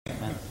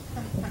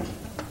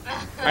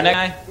Our next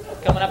guy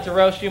coming up to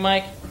roast you,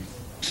 Mike.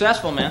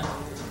 Successful, man.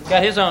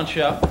 Got his own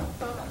show.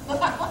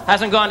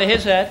 Hasn't gone to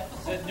his head.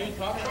 Is it Noon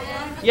Talk Show?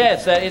 Yeah,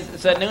 it's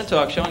that Noon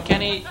Talk Show. And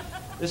Kenny,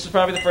 this is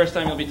probably the first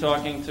time you'll be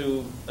talking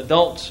to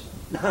adults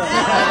in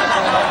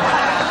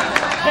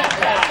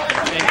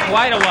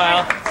quite a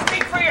while.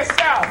 Speak for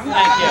yourself.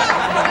 Thank you.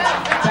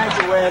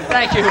 Thank you, Win.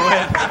 Thank you,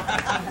 Win.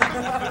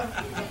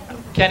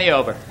 Kenny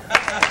Ober.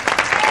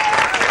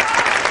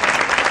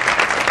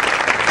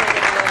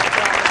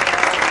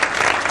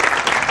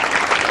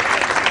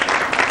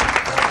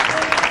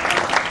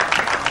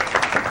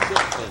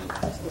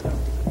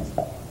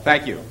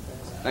 Thank you.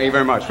 Thank you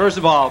very much. First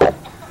of all,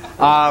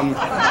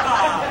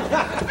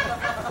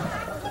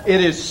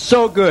 it is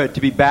so good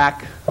to be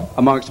back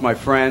amongst my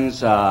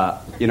friends.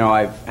 You know,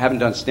 I haven't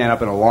done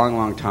stand-up in a long,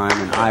 long time,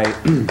 and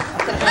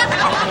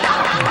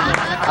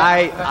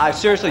I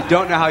seriously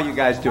don't know how you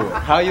guys do it.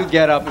 How you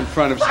get up in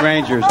front of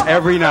strangers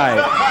every night.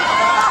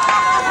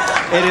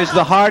 It is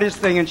the hardest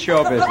thing in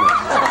show business.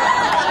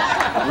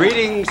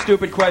 Reading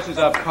stupid questions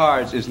off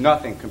cards is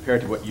nothing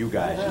compared to what you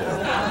guys do.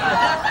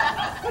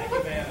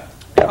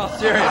 All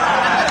serious.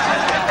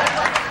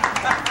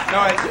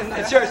 No,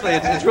 seriously,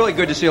 it's really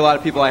good to see a lot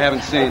of people I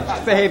haven't seen.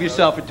 Just behave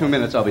yourself for 2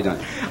 minutes, I'll be done.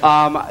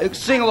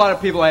 Seeing a lot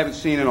of people I haven't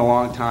seen in a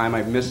long time.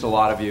 I've missed a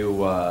lot of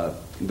you.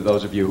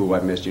 Those of you who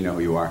I've missed, you know who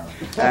you are.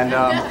 And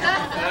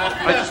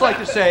I'd just like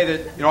to say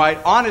that, you know,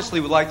 I honestly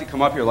would like to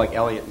come up here like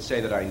Elliot and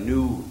say that I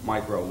knew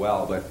Mike Rowe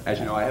well, but as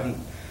you know, I haven't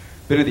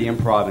been at the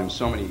Improv in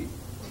so many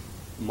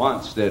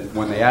months that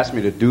when they asked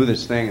me to do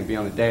this thing and be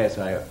on the dais,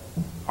 I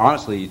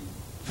honestly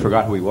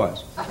forgot who he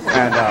was.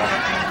 And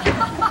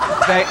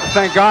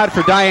thank God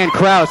for Diane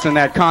Krause in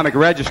that comic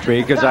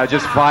registry, because I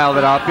just filed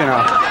it up, you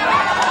know.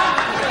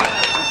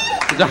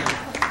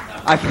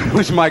 I thought it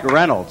was Mike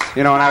Reynolds,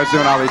 you know, and I was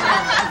doing all these...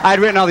 I'd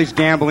written all these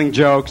gambling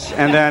jokes,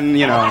 and then,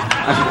 you know,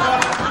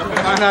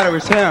 I thought it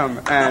was him,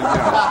 and, you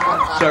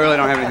know, so I really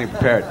don't have anything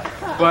prepared.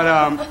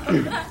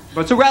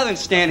 But so rather than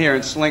stand here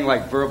and sling,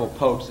 like, verbal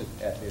pokes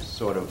at this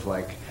sort of,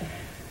 like,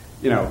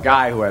 you know,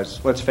 guy who has,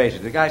 let's face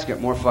it, the guy's got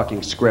more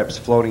fucking scripts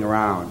floating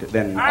around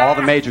than all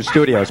the major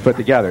studios put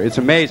together. It's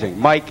amazing.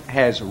 Mike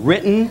has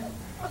written,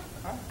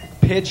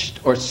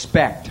 pitched, or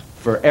spec'd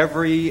for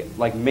every,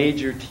 like,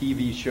 major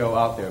TV show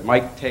out there.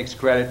 Mike takes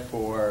credit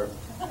for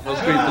Hill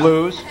Street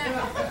Blues,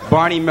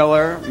 Barney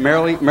Miller,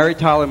 Mary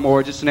Tyler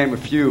Moore, just to name a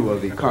few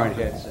of the current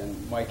hits. And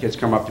Mike has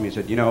come up to me and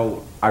said, you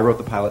know, I wrote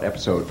the pilot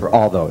episode for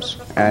all those.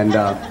 And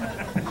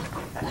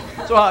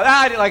so,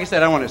 like I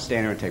said, I don't want to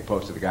stand here and take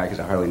pokes at the guy because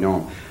I hardly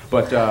know him.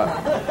 But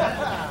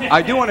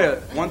I do want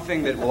to, one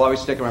thing that will always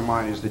stick in my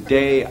mind is the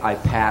day I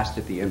passed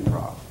at the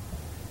Improv.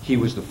 He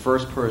was the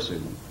first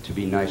person to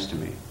be nice to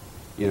me.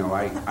 You know,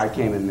 I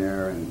came in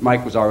there, and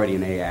Mike was already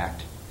an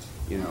A-act.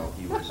 You know,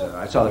 he was.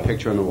 I saw the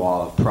picture on the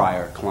wall of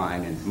Pryor,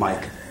 Klein, and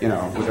Mike, you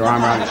know, with their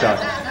arm around each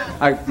other.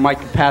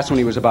 Mike passed when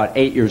he was about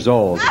 8 years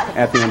old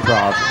at the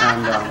Improv.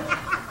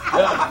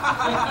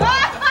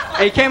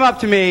 And he came up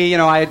to me, you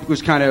know, I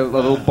was kind of a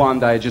little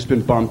bummed. I had just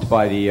been bumped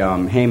by the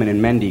Heyman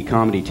and Mendy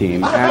comedy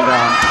team. And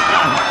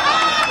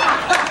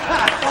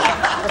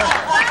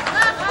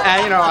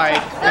you know, I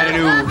had to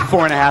do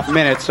 4.5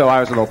 minutes, so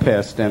I was a little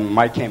pissed. And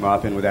Mike came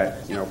up, and with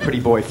that, you know, Pretty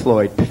Boy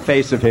Floyd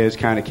face of his,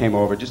 kind of came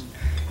over, just,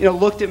 you know,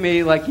 looked at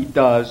me like he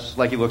does,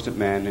 like he looks at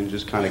men, and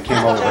just kind of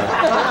came over.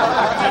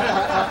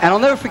 And I'll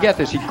never forget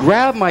this. He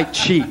grabbed my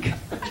cheek,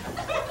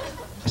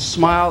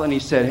 smiled, and he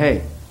said,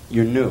 "Hey,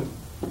 you're new.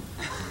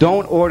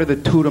 Don't order the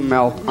tuna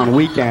melt on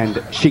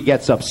weekend. She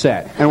gets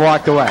upset," and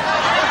walked away.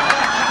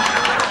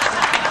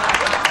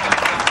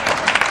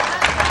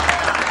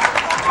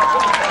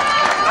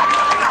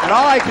 And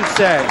all I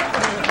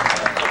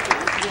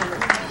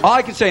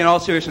can say in all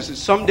seriousness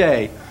is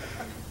someday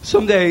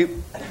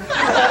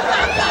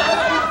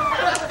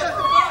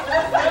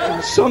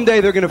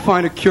they're going to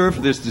find a cure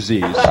for this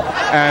disease.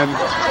 And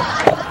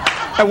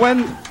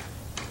when...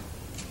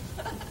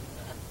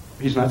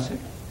 He's not sick?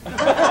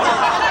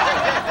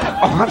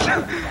 Oh,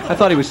 I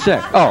thought he was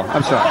sick. Oh,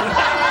 I'm sorry.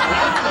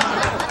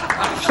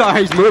 I'm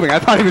sorry, he's moving. I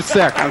thought he was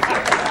sick. I'm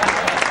sorry.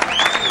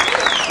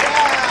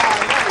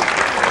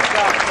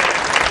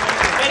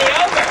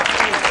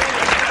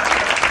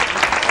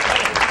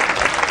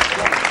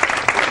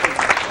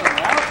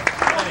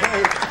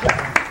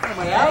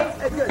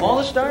 All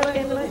the stars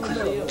came tonight?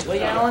 Lee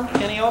Allen,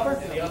 Kenny Ober?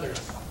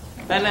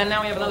 And then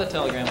now we have another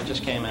telegram that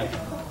just came in.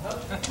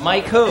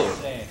 Mike who?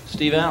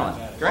 Steve Allen.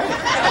 Great.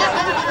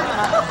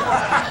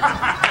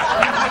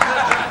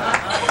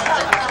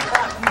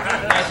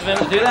 Nice of him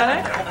to do that,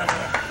 eh?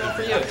 It's all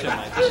for you, too,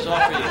 Mike. This is all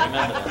for you.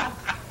 Remember that.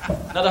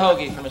 Another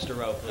hoagie for Mr.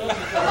 Rowe, please.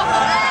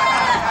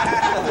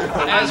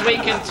 As we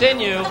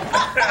continue...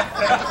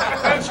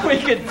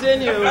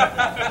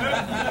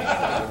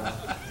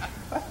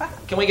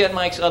 Can we get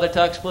Mike's other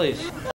tux, please?